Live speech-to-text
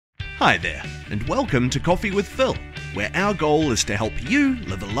Hi there, and welcome to Coffee with Phil, where our goal is to help you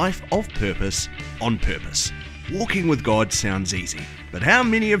live a life of purpose on purpose. Walking with God sounds easy, but how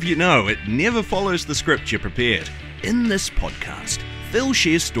many of you know it never follows the script you prepared? In this podcast, Phil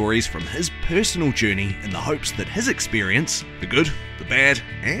shares stories from his personal journey in the hopes that his experience, the good, the bad,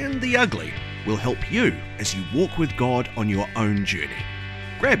 and the ugly, will help you as you walk with God on your own journey.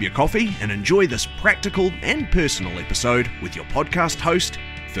 Grab your coffee and enjoy this practical and personal episode with your podcast host,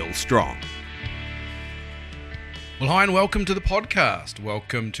 Phil Strong. Well, hi and welcome to the podcast.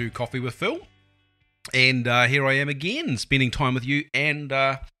 Welcome to Coffee with Phil. And here I am again, spending time with you and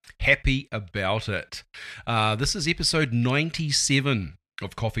happy about it. This is episode 97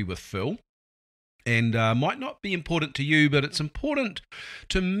 of Coffee with Phil. And might not be important to you, but it's important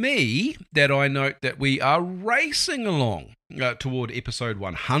to me that I note that we are racing along toward episode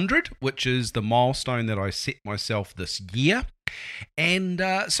 100, which is the milestone that I set myself this year. And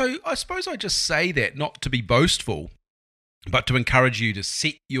so I suppose I just say that not to be boastful, but to encourage you to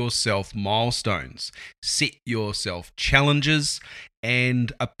set yourself milestones, set yourself challenges,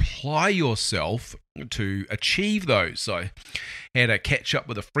 and apply yourself to achieve those. So I had a catch up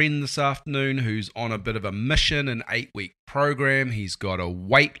with a friend this afternoon who's on a bit of a mission, an 8-week program. He's got a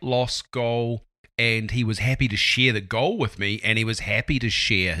weight loss goal, and he was happy to share the goal with me, and he was happy to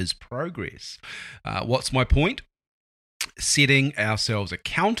share his progress. What's my point? Setting ourselves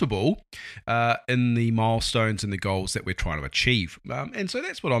accountable in the milestones and the goals that we're trying to achieve. And so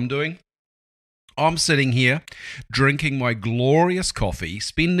that's what I'm doing. I'm sitting here drinking my glorious coffee,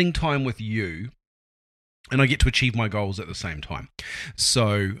 spending time with you, and I get to achieve my goals at the same time.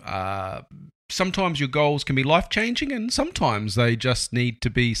 So sometimes your goals can be life-changing, and sometimes they just need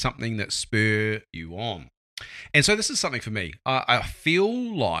to be something that spur you on. And so this is something for me. I feel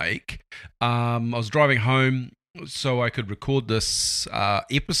like I was driving home so I could record this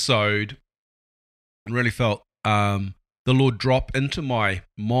episode, and really felt the Lord drop into my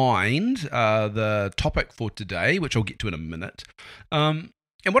mind the topic for today, which I'll get to in a minute. And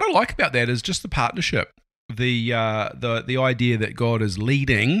what I like about that is just the partnership, the idea that God is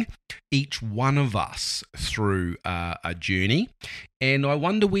leading each one of us through a journey. And I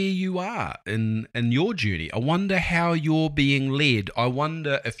wonder where you are in your journey. I wonder how you're being led. I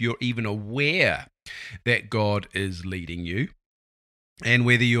wonder if you're even aware that God is leading you, and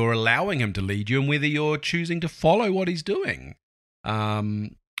whether you're allowing him to lead you, and whether you're choosing to follow what he's doing.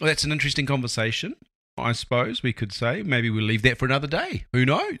 That's an interesting conversation, I suppose we could say. Maybe we'll leave that for another day. Who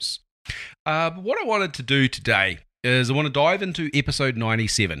knows? But what I wanted to do today is I want to dive into episode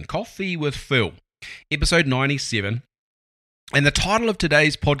 97, Coffee with Phil. Episode 97. And the title of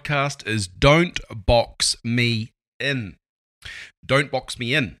today's podcast is Don't Box Me In. Don't box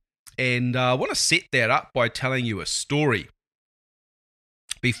me in. And I want to set that up by telling you a story.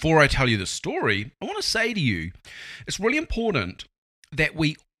 Before I tell you the story, I want to say to you, it's really important that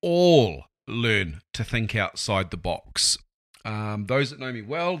we all learn to think outside the box. Those that know me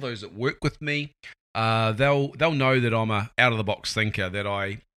well, those that work with me, they'll know that I'm a out-of-the-box thinker, that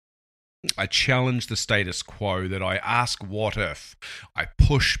I challenge the status quo, that I ask what if, I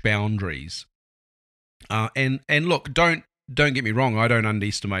push boundaries. And look, don't get me wrong, I don't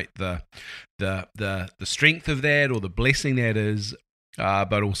underestimate the strength of that or the blessing that is,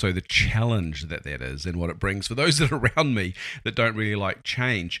 but also the challenge that is and what it brings for those that are around me that don't really like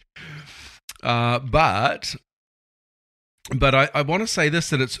change. But I want to say this,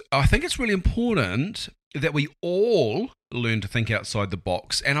 that I think it's really important that we all learn to think outside the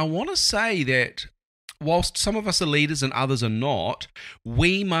box. And I want to say that whilst some of us are leaders and others are not,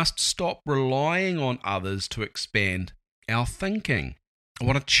 we must stop relying on others to expand our thinking. I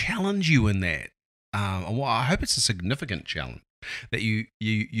want to challenge you in that. I hope it's a significant challenge that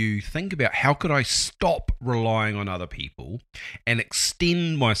you think about, how could I stop relying on other people and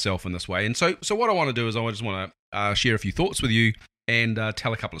extend myself in this way? And so what I want to do is I just want to share a few thoughts with you and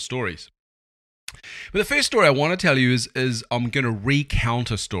tell a couple of stories. But the first story I want to tell you is I'm going to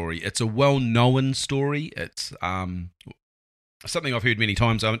recount a story. It's a well-known story. It's something I've heard many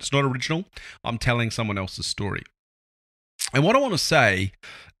times. It's not original. I'm telling someone else's story. And what I want to say,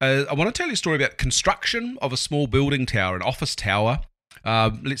 I want to tell you a story about construction of a small building tower, an office tower.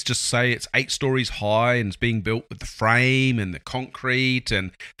 Let's just say it's 8 stories high and it's being built with the frame and the concrete,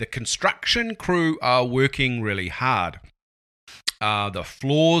 and the construction crew are working really hard. The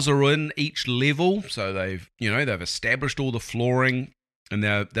floors are in each level, so they've established all the flooring, and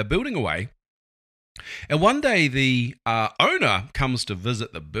they're building away. And one day the owner comes to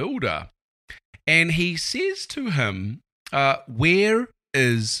visit the builder, and he says to him, where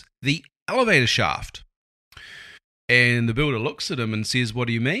is the elevator shaft? And the builder looks at him and says, what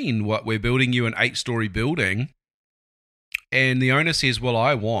do you mean? What, we're building you an 8-story building. And the owner says, well,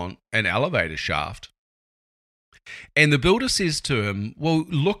 I want an elevator shaft. And the builder says to him, well,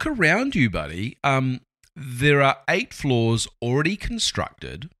 look around you, buddy. There are 8 floors already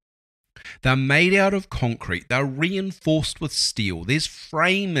constructed. They're made out of concrete. They're reinforced with steel. There's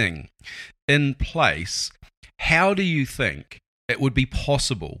framing in place. How do you think it would be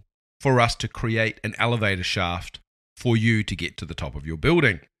possible for us to create an elevator shaft for you to get to the top of your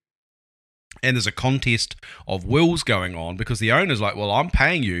building? And there's a contest of wills going on because the owner's like, well, I'm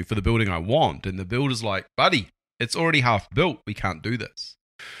paying you for the building I want. And the builder's like, buddy, it's already half built. We can't do this.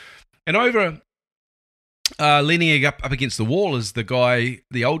 And over leaning up against the wall is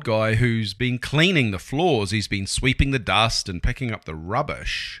the old guy who's been cleaning the floors. He's been sweeping the dust and picking up the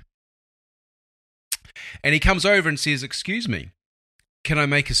rubbish. And he comes over and says, excuse me, can I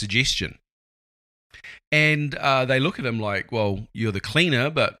make a suggestion? And they look at him like, well, you're the cleaner,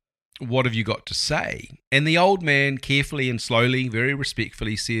 but what have you got to say? And the old man carefully and slowly, very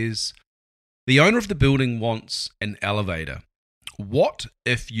respectfully says, the owner of the building wants an elevator. What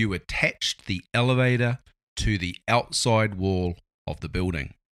if you attached the elevator to the outside wall of the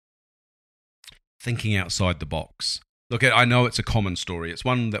building? Thinking outside the box. Look, I know it's a common story. It's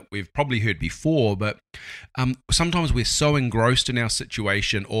one that we've probably heard before, but sometimes we're so engrossed in our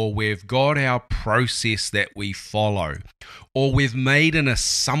situation, or we've got our process that we follow, or we've made an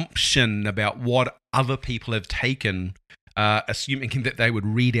assumption about what other people have taken, assuming that they would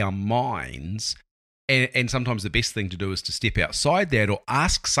read our minds. And sometimes the best thing to do is to step outside that, or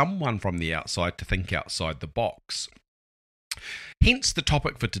ask someone from the outside to think outside the box. Hence the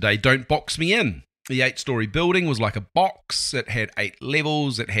topic for today, don't box me in. The 8-story building was like a box. It had 8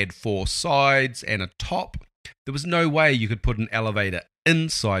 levels. It had 4 sides and a top. There was no way you could put an elevator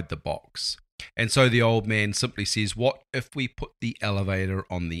inside the box. And so the old man simply says, what if we put the elevator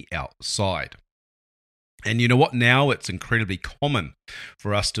on the outside? And you know what? Now it's incredibly common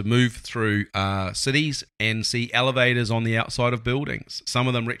for us to move through cities and see elevators on the outside of buildings. Some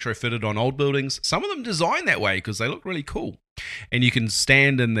of them retrofitted on old buildings. Some of them designed that way because they look really cool. And you can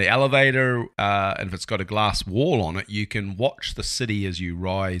stand in the elevator, and if it's got a glass wall on it, you can watch the city as you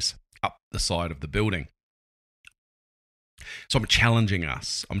rise up the side of the building. So I'm challenging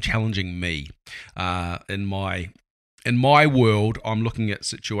us. I'm challenging me in my world. I'm looking at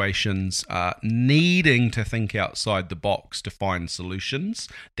situations needing to think outside the box to find solutions.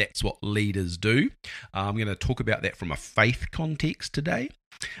 That's what leaders do. I'm going to talk about that from a faith context today.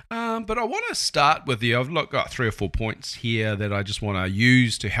 But I want to start with I've got 3 or 4 points here that I just want to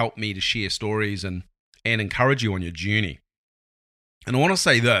use to help me to share stories and encourage you on your journey. And I want to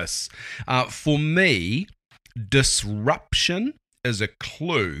say this. For me, disruption is a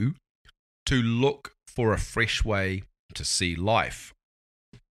clue to look for a fresh way to see life.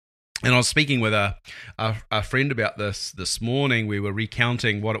 And I was speaking with a friend about this morning. We were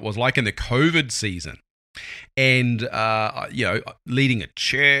recounting what it was like in the COVID season. And, leading a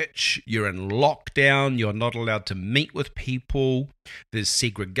church, you're in lockdown, you're not allowed to meet with people, there's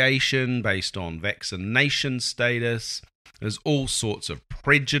segregation based on vaccination status, there's all sorts of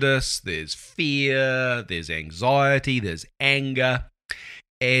prejudice, there's fear, there's anxiety, there's anger.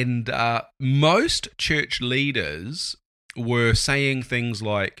 And most church leaders were saying things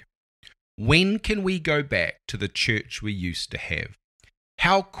like, when can we go back to the church we used to have?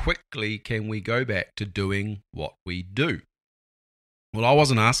 How quickly can we go back to doing what we do? Well, I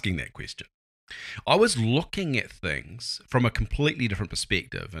wasn't asking that question. I was looking at things from a completely different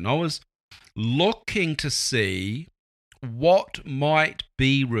perspective, and I was looking to see what might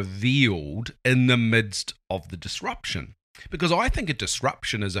be revealed in the midst of the disruption. Because I think a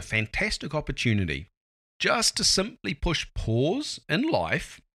disruption is a fantastic opportunity just to simply push pause in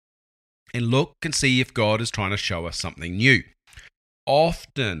life and look and see if God is trying to show us something new.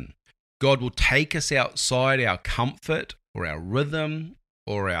 Often, God will take us outside our comfort or our rhythm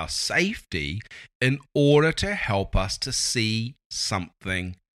or our safety in order to help us to see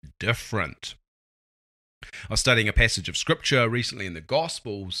something different. I was studying a passage of scripture recently in the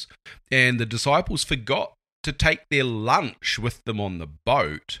Gospels, and the disciples forgot to take their lunch with them on the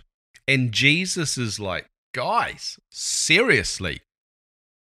boat. And Jesus is like, guys, seriously,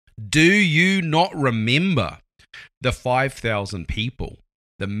 do you not remember the 5,000 people,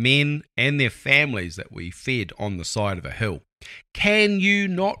 the men and their families that we fed on the side of a hill? Can you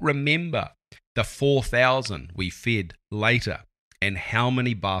not remember the 4,000 we fed later and how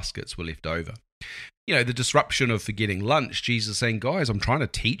many baskets were left over? You know, the disruption of forgetting lunch, Jesus saying, guys, I'm trying to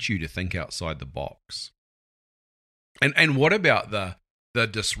teach you to think outside the box. And what about the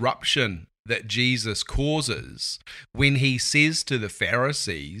disruption that Jesus causes when he says to the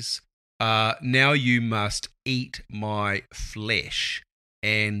Pharisees, now you must eat my flesh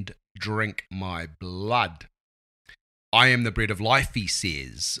and drink my blood. I am the bread of life, he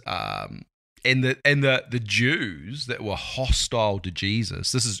says. And the Jews that were hostile to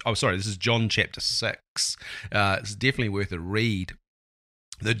Jesus, this is John chapter 6. It's definitely worth a read.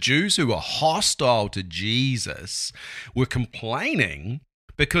 The Jews who were hostile to Jesus were complaining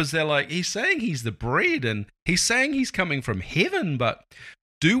because they're like, he's saying he's the bread and he's saying he's coming from heaven, but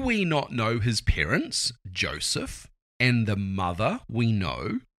do we not know his parents, Joseph, and the mother we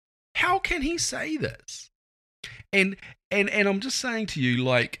know? How can he say this? And I'm just saying to you,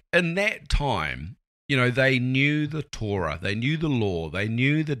 like, in that time, you know, they knew the Torah, they knew the law, they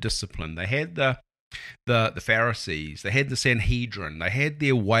knew the discipline, they had the Pharisees, they had the Sanhedrin, they had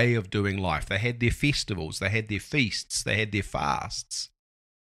their way of doing life, they had their festivals, they had their feasts, they had their fasts.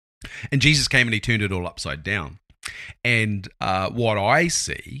 And Jesus came and he turned it all upside down. And what I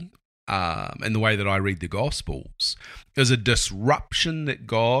see in the way that I read the Gospels is a disruption that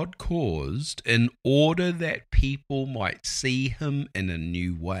God caused in order that people might see him in a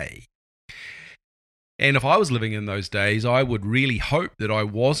new way. And if I was living in those days, I would really hope that I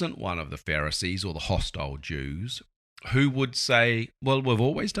wasn't one of the Pharisees or the hostile Jews who would say, well, we've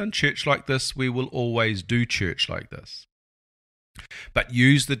always done church like this, we will always do church like this. But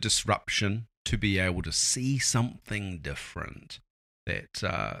use the disruption to be able to see something different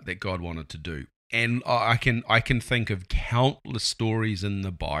that God wanted to do. And I can think of countless stories in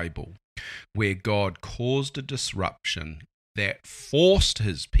the Bible where God caused a disruption that forced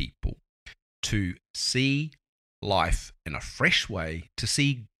his people to see life in a fresh way,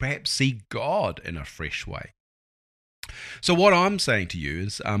 to perhaps see God in a fresh way. So what I'm saying to you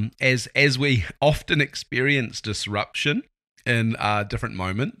is, as we often experience disruption in different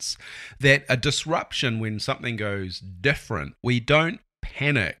moments, that a disruption, when something goes different, we don't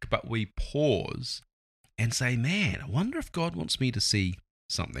panic, but we pause and say, man, I wonder if God wants me to see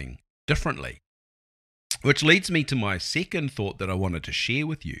something differently. Which leads me to my second thought that I wanted to share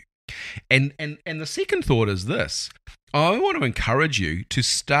with you. And the second thought is this. I want to encourage you to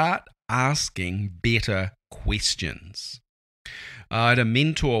start asking better questions. I had a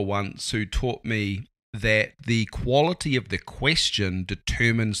mentor once who taught me that the quality of the question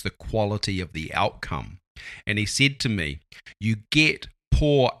determines the quality of the outcome. And he said to me, you get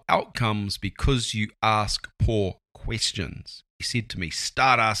poor outcomes because you ask poor questions. He said to me,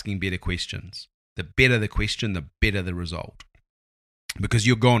 start asking better questions. The better the question, the better the result. Because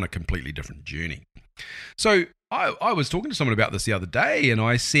you're going a completely different journey. So I was talking to someone about this the other day, and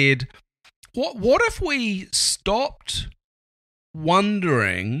I said, what if we stopped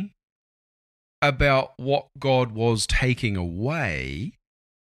wondering about what God was taking away,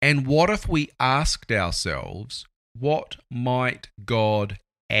 and what if we asked ourselves, what might God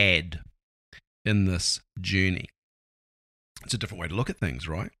add in this journey? It's a different way to look at things,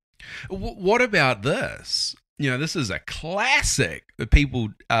 right? What about this? You know, this is a classic that people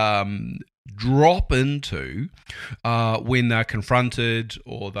drop into when they're confronted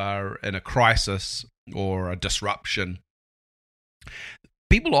or they're in a crisis or a disruption.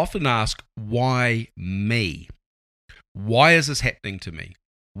 People often ask, why me? Why is this happening to me?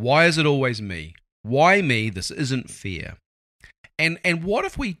 Why is it always me? Why me? This isn't fair. And what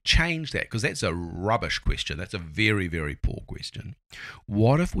if we change that? Because that's a rubbish question. That's a very, very poor question.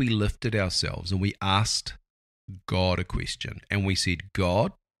 What if we lifted ourselves and we asked God a question and we said,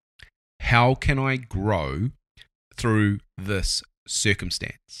 God, how can I grow through this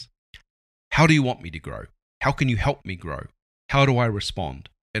circumstance? How do you want me to grow? How can you help me grow? How do I respond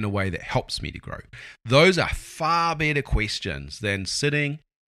in a way that helps me to grow? Those are far better questions than sitting,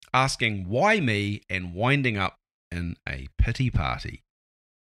 asking why me, and winding up in a pity party.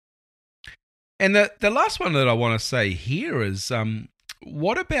 And the last one that I want to say here is,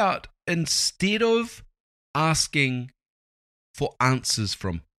 what about instead of asking for answers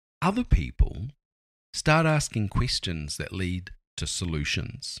from other people, start asking questions that lead to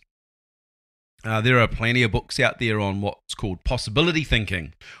solutions? There are plenty of books out there on what's called possibility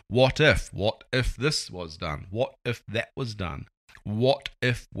thinking. What if this was done? What if that was done? What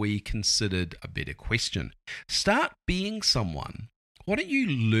if we considered a better question? Start being someone. Why don't you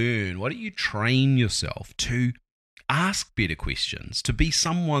learn? Why don't you train yourself to ask better questions, to be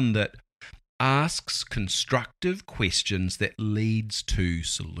someone that asks constructive questions that leads to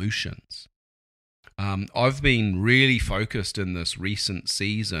solutions? I've been really focused in this recent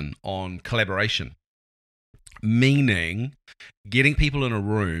season on collaboration, meaning getting people in a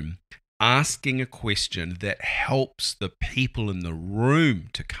room, asking a question that helps the people in the room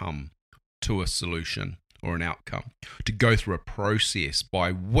to come to a solution or an outcome, to go through a process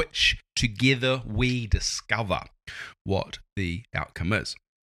by which together we discover what the outcome is.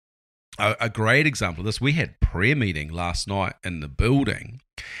 A great example of this, we had prayer meeting last night in the building,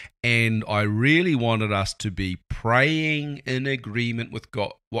 and I really wanted us to be praying in agreement with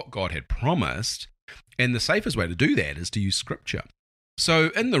God, what God had promised, and the safest way to do that is to use Scripture.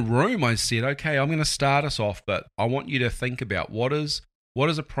 So in the room, I said, okay, I'm going to start us off, but I want you to think about what is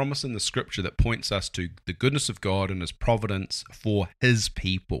a promise in the Scripture that points us to the goodness of God and His providence for His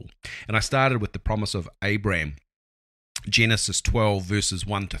people. And I started with the promise of Abraham. Genesis 12 verses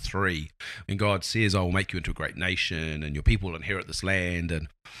 1 to 3, and God says, I will make you into a great nation and your people will inherit this land. And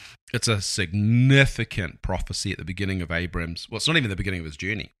it's a significant prophecy at the beginning of Abraham's, well, it's not even the beginning of his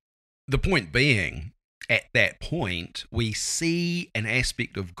journey. The point being, at that point, we see an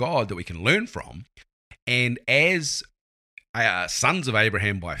aspect of God that we can learn from, and as sons of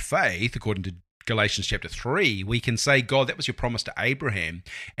Abraham by faith, according to Galatians chapter 3, we can say, God, that was your promise to Abraham,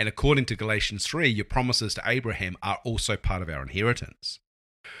 and according to Galatians 3, your promises to Abraham are also part of our inheritance.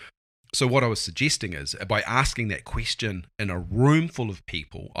 So what I was suggesting is, by asking that question in a room full of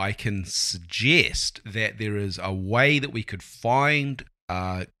people, I can suggest that there is a way that we could find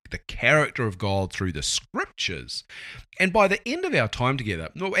the character of God through the Scriptures. And by the end of our time together,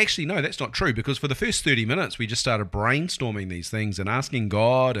 no, actually, no, that's not true, because for the first 30 minutes, we just started brainstorming these things and asking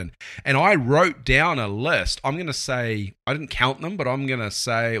God, and I wrote down a list. I'm going to say, I didn't count them, but I'm going to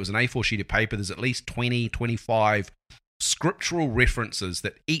say it was an A4 sheet of paper. There's at least 20, 25 scriptural references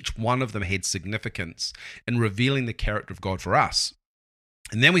that each one of them had significance in revealing the character of God for us.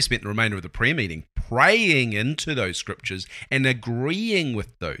 And then we spent the remainder of the prayer meeting praying into those scriptures and agreeing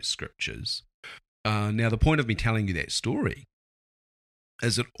with those scriptures. Now, the point of me telling you that story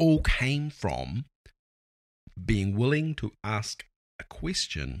is it all came from being willing to ask a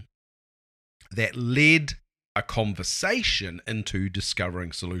question that led a conversation into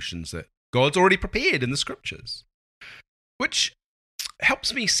discovering solutions that God's already prepared in the scriptures, which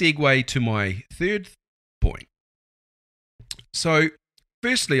helps me segue to my third point. So,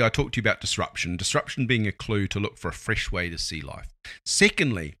 firstly, I talked to you about disruption being a clue to look for a fresh way to see life.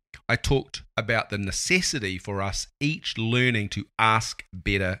 Secondly, I talked about the necessity for us each learning to ask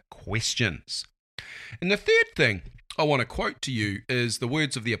better questions. And the third thing I want to quote to you is the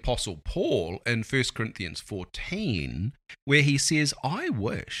words of the Apostle Paul in 1 Corinthians 14, where he says, I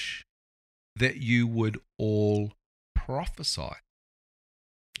wish that you would all prophesy.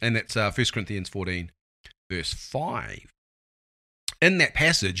 And that's 1 Corinthians 14, verse 5. In that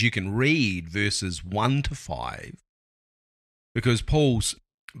passage, you can read verses 1 to 5, because Paul's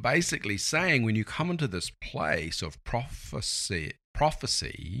basically saying when you come into this place of prophecy,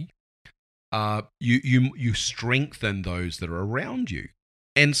 you strengthen those that are around you.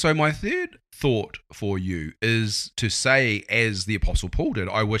 And so my third thought for you is to say, as the Apostle Paul did,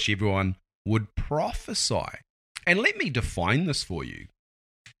 I wish everyone would prophesy. And let me define this for you.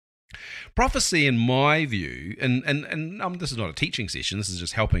 Prophecy, in my view, and this is not a teaching session, this is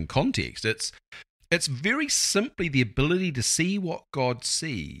just helping context, it's very simply the ability to see what God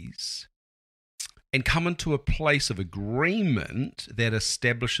sees and come into a place of agreement that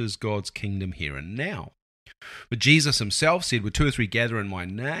establishes God's kingdom here and now. But Jesus himself said, where two or three gather in my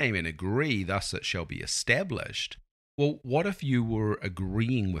name and agree, thus it shall be established. Well, what if you were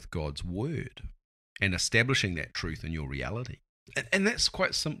agreeing with God's word and establishing that truth in your reality? And that's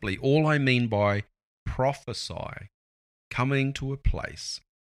quite simply all I mean by prophesy, coming to a place.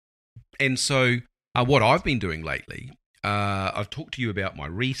 And so what I've been doing lately, I've talked to you about my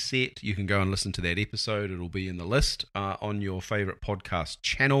reset. You can go and listen to that episode. It'll be in the list on your favorite podcast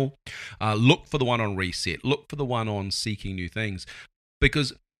channel. Look for the one on reset. Look for the one on seeking new things.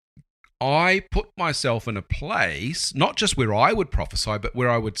 Because I put myself in a place, not just where I would prophesy, but where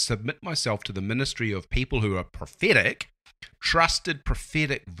I would submit myself to the ministry of people who are prophetic, trusted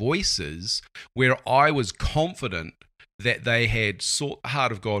prophetic voices, where I was confident that they had sought the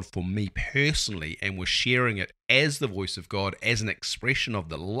heart of God for me personally and were sharing it as the voice of God, as an expression of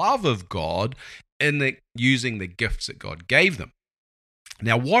the love of God, in using the gifts that God gave them.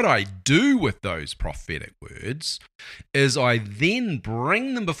 Now, what I do with those prophetic words is I then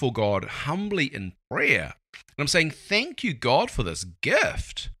bring them before God humbly in prayer. And I'm saying, thank you, God, for this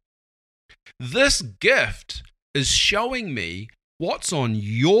gift. This gift is showing me what's on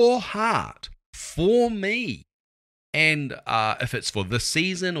your heart for me. And if it's for this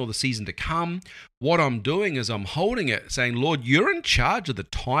season or the season to come, what I'm doing is I'm holding it, saying, Lord, you're in charge of the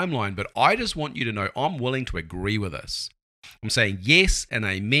timeline, but I just want you to know I'm willing to agree with this. I'm saying yes and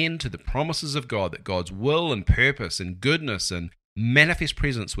amen to the promises of God, that God's will and purpose and goodness and manifest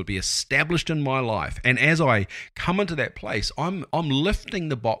presence would be established in my life. And as I come into that place, I'm lifting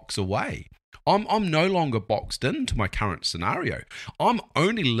the box away. I'm no longer boxed into my current scenario. I'm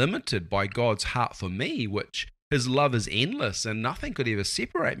only limited by God's heart for me, which his love is endless, and nothing could ever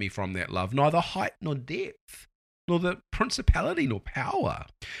separate me from that love, neither height nor depth, nor the principality nor power.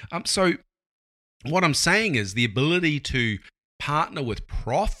 So what I'm saying is the ability to partner with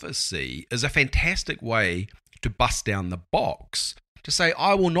prophecy is a fantastic way to bust down the box, to say,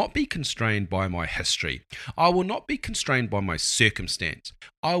 I will not be constrained by my history. I will not be constrained by my circumstance.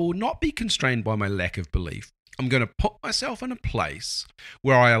 I will not be constrained by my lack of belief. I'm going to put myself in a place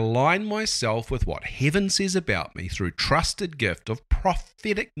where I align myself with what heaven says about me through trusted gift of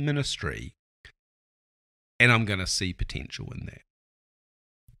prophetic ministry, and I'm going to see potential in that.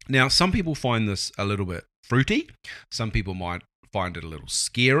 Now, some people find this a little bit fruity. Some people might find it a little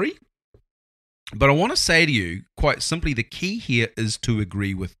scary. But I want to say to you, quite simply, the key here is to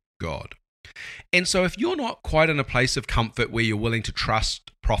agree with God. And so if you're not quite in a place of comfort where you're willing to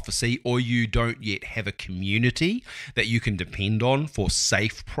trust prophecy, or you don't yet have a community that you can depend on for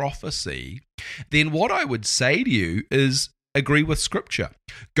safe prophecy, then what I would say to you is agree with Scripture.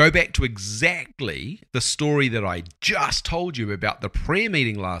 Go back to exactly the story that I just told you about the prayer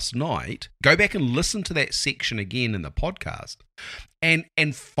meeting last night. Go back and listen to that section again in the podcast and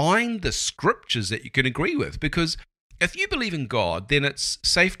find the scriptures that you can agree with. Because if you believe in God, then it's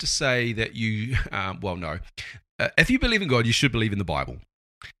safe to say that you, if you believe in God, you should believe in the Bible.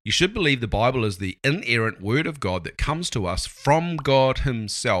 You should believe the Bible is the inerrant word of God that comes to us from God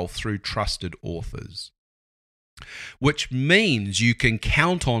himself through trusted authors, which means you can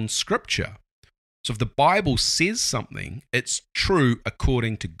count on Scripture. So if the Bible says something, it's true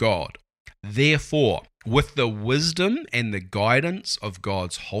according to God. Therefore, with the wisdom and the guidance of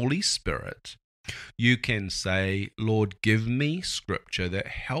God's Holy Spirit, you can say, Lord, give me Scripture that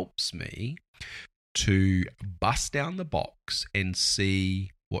helps me to bust down the box and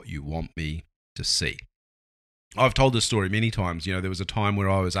see what you want me to see. I've told this story many times. There was a time where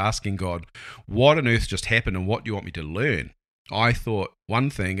I was asking God, what on earth just happened and what do you want me to learn? I thought one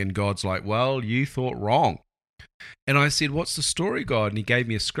thing and God's like, well, you thought wrong. And I said, what's the story, God? And he gave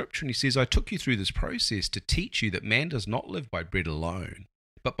me a scripture and he says, I took you through this process to teach you that man does not live by bread alone,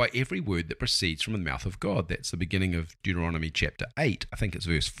 but by every word that proceeds from the mouth of God. That's the beginning of Deuteronomy chapter 8. I think it's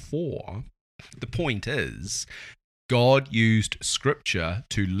verse 4. The point is, God used Scripture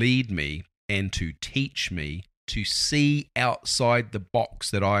to lead me and to teach me to see outside the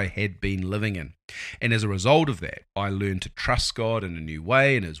box that I had been living in. And as a result of that, I learned to trust God in a new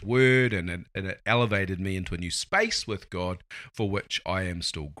way in his word, and it elevated me into a new space with God, for which I am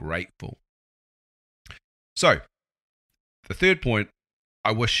still grateful. So, the third point,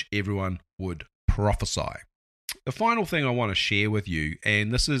 I wish everyone would prophesy. The final thing I want to share with you,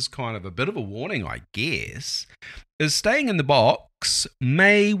 and this is kind of a bit of a warning, I guess, is staying in the box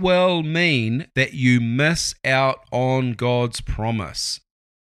may well mean that you miss out on God's promise.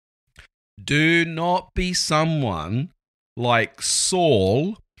 Do not be someone like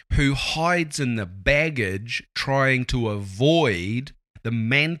Saul who hides in the baggage trying to avoid the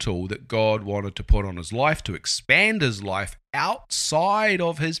mantle that God wanted to put on his life, to expand his life outside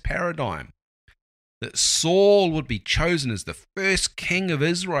of his paradigm. That Saul would be chosen as the first king of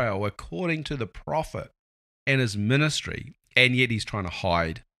Israel according to the prophet and his ministry, and yet he's trying to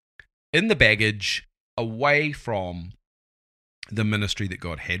hide in the baggage away from the ministry that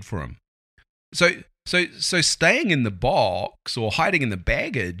God had for him. So staying in the box or hiding in the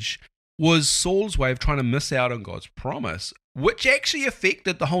baggage was Saul's way of trying to miss out on God's promise, which actually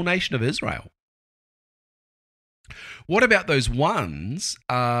affected the whole nation of Israel. What about those ones,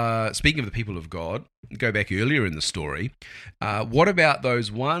 speaking of the people of God, go back earlier in the story, what about those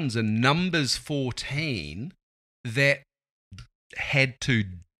ones in Numbers 14 that had to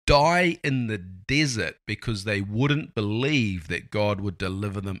die in the desert because they wouldn't believe that God would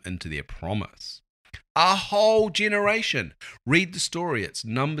deliver them into their promise? A whole generation. Read the story. It's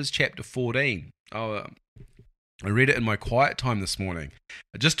Numbers chapter 14. I read it in my quiet time this morning,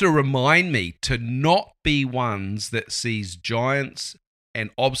 just to remind me to not be ones that sees giants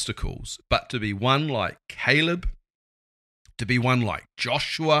and obstacles, but to be one like Caleb, to be one like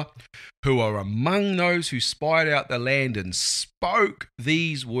Joshua, who are among those who spied out the land and spoke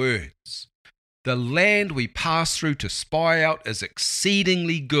these words. The land we pass through to spy out is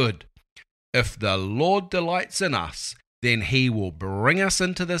exceedingly good. If the Lord delights in us, then he will bring us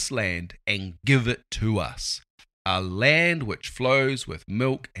into this land and give it to us. A land which flows with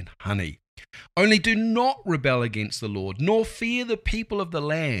milk and honey. Only do not rebel against the Lord, nor fear the people of the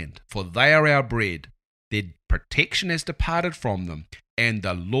land, for they are our bread. Their protection has departed from them, and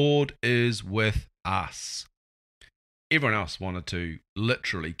the Lord is with us. Everyone else wanted to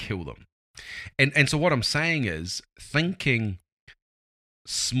literally kill them. And so what I'm saying is, thinking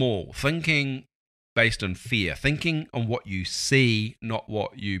small, thinking based on fear, thinking on what you see, not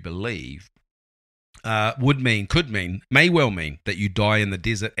what you believe, may well mean that you die in the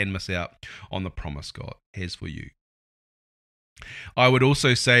desert and miss out on the promise God has for you. I would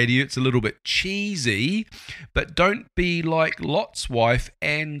also say to you, it's a little bit cheesy, but don't be like Lot's wife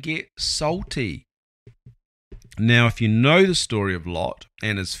and get salty. Now, if you know the story of Lot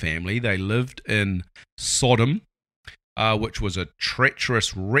and his family, they lived in Sodom, which was a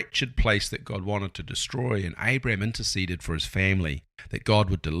treacherous, wretched place that God wanted to destroy, and Abraham interceded for his family that God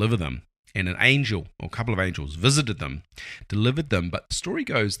would deliver them. And an angel, or a couple of angels, visited them, delivered them. But the story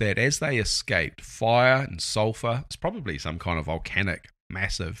goes that as they escaped, fire and sulfur, it's probably some kind of volcanic,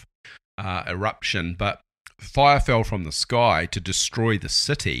 massive eruption, but fire fell from the sky to destroy the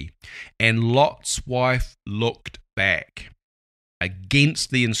city. And Lot's wife looked back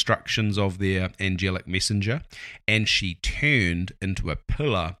against the instructions of their angelic messenger, and she turned into a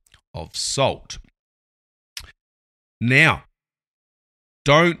pillar of salt. Now,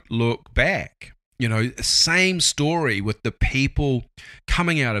 don't look back. You know, same story with the people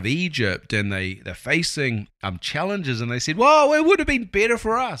coming out of Egypt, and they're facing challenges, and they said, well, it would have been better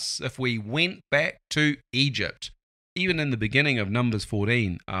for us if we went back to Egypt. Even in the beginning of Numbers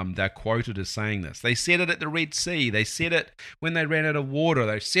 14, they're quoted as saying this. They said it at the Red Sea. They said it when they ran out of water.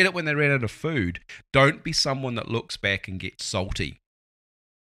 They said it when they ran out of food. Don't be someone that looks back and gets salty.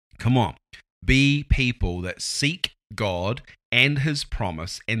 Come on. Be people that seek God and his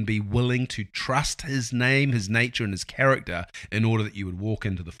promise, and be willing to trust his name, his nature, and his character in order that you would walk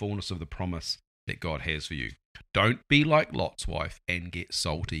into the fullness of the promise that God has for you. Don't be like Lot's wife and get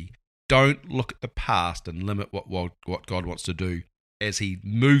salty. Don't look at the past and limit what God wants to do as he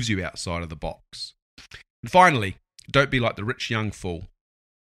moves you outside of the box. And finally, don't be like the rich young fool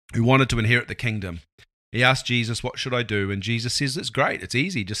who wanted to inherit the kingdom. He asked Jesus, what should I do? And Jesus says, it's great, it's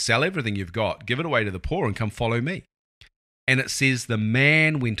easy. Just sell everything you've got, give it away to the poor, and come follow me. And it says, the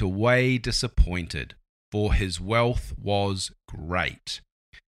man went away disappointed, for his wealth was great.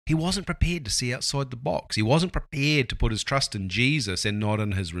 He wasn't prepared to see outside the box. He wasn't prepared to put his trust in Jesus and not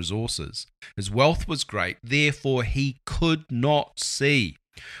in his resources. His wealth was great, therefore he could not see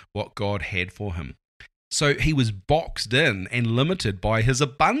what God had for him. So he was boxed in and limited by his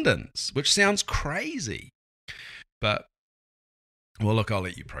abundance, which sounds crazy. But, well, look, I'll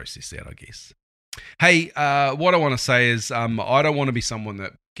let you process that, I guess. Hey, what I want to say is I don't want to be someone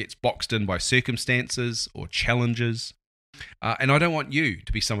that gets boxed in by circumstances or challenges. And I don't want you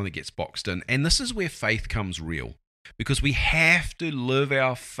to be someone that gets boxed in. And this is where faith comes real, because we have to live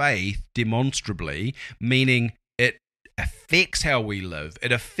our faith demonstrably, meaning it affects how we live,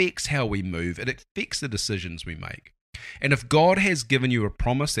 it affects how we move, it affects the decisions we make. And if God has given you a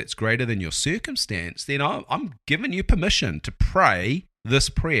promise that's greater than your circumstance, then I'm giving you permission to pray this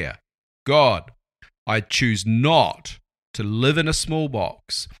prayer. God, I choose not to live in a small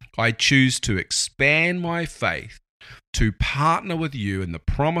box. I choose to expand my faith, to partner with you in the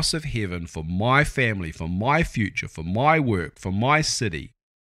promise of heaven for my family, for my future, for my work, for my city.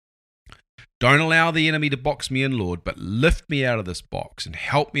 Don't allow the enemy to box me in, Lord, but lift me out of this box and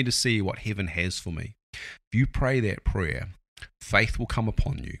help me to see what heaven has for me. If you pray that prayer, faith will come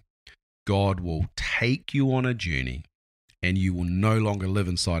upon you. God will take you on a journey, and you will no longer live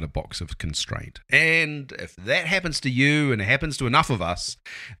inside a box of constraint. And if that happens to you, and it happens to enough of us,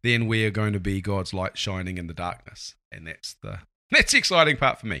 then we are going to be God's light shining in the darkness. And that's the exciting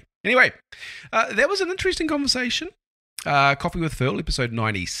part for me. Anyway, that was an interesting conversation. Coffee with Phil, episode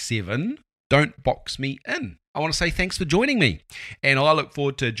 97. Don't box me in. I want to say thanks for joining me. And I look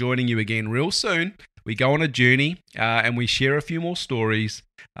forward to joining you again real soon. We go on a journey and we share a few more stories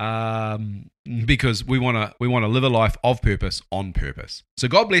because we want to live a life of purpose on purpose. So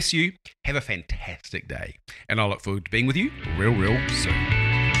God bless you. Have a fantastic day. And I look forward to being with you real soon.